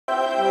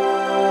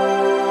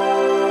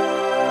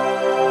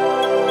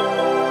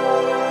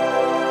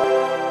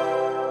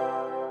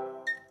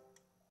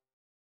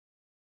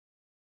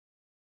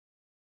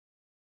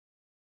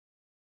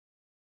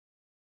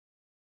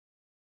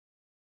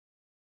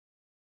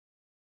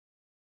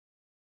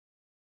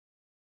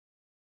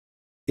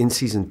in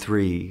season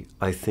 3,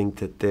 I think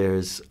that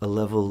there's a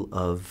level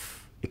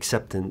of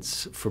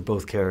acceptance for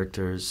both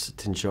characters,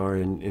 Din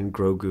Djarin and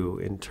Grogu,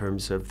 in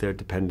terms of their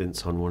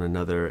dependence on one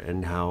another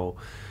and how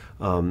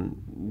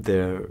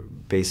they're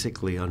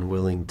basically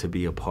unwilling to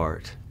be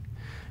apart.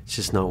 It's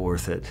just not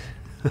worth it.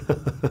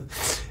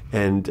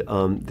 And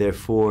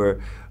therefore,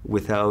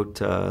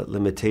 without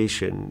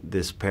limitation,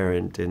 this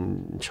parent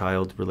and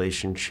child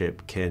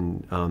relationship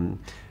can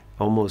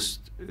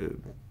almost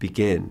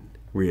begin,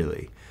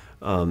 really,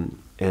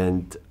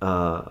 and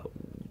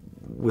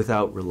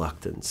without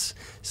reluctance.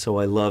 So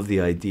I love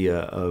the idea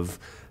of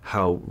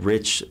how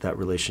rich that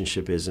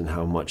relationship is and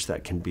how much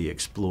that can be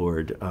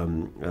explored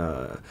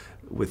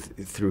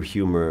through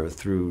humor,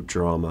 through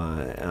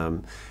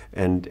drama,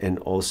 and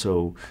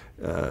also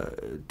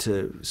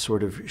to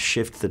sort of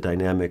shift the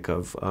dynamic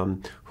of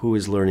who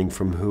is learning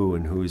from who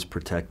and who is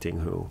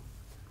protecting who.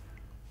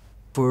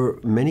 For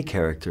many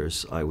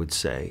characters, I would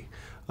say,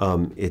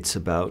 it's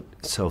about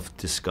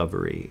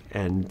self-discovery,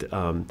 and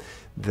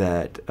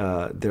that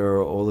there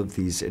are all of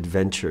these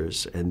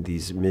adventures and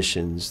these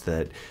missions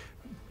that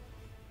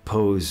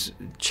pose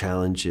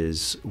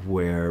challenges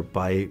where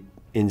by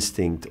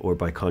instinct or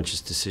by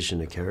conscious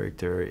decision a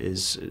character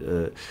is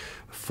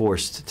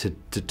forced to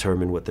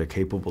determine what they're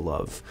capable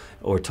of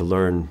or to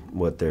learn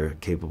what they're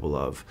capable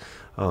of.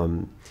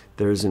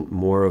 There isn't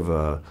more of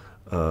a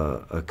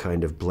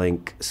kind of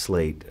blank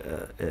slate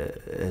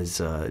as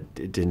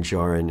Din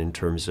Djarin in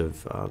terms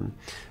of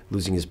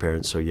losing his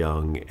parents so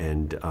young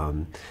and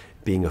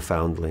being a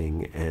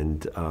foundling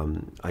and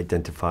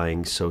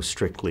identifying so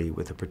strictly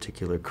with a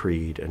particular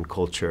creed and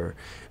culture,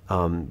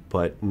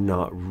 but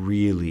not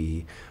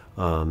really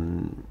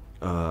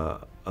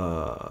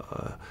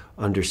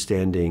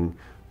understanding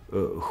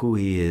who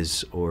he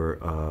is or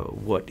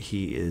what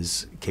he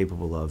is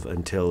capable of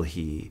until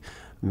he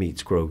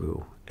meets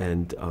Grogu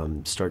and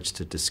starts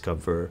to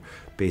discover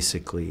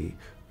basically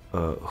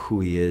who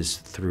he is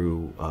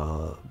through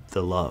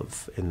the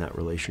love in that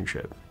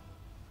relationship.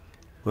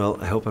 Well,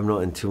 I hope I'm not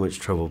in too much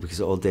trouble because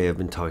all day I've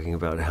been talking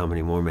about how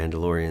many more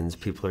Mandalorians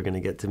people are going to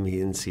get to meet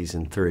in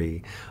season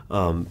 3.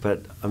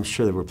 But I'm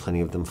sure there were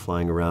plenty of them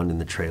flying around in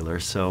the trailer.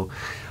 So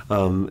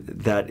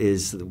that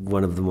is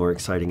one of the more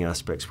exciting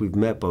aspects. We've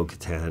met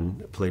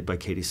Bo-Katan, played by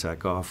Katie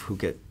Sackhoff, who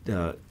get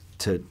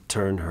to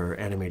turn her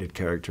animated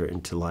character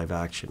into live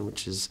action,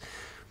 which is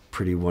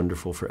pretty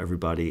wonderful for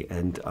everybody.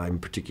 And I'm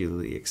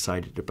particularly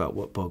excited about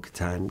what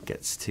Bo-Katan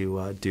gets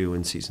to do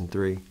in season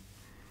 3.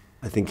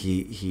 I think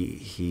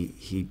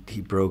he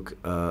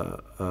broke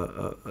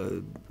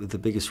the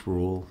biggest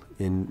rule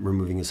in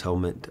removing his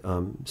helmet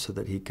so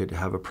that he could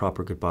have a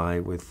proper goodbye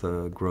with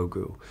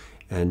Grogu,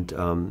 and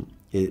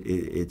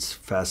it's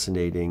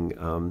fascinating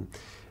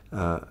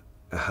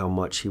how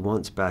much he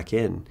wants back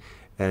in,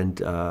 and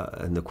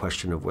the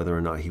question of whether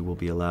or not he will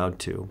be allowed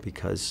to,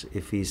 because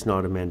if he's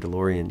not a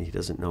Mandalorian, he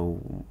doesn't know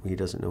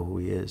who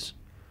he is.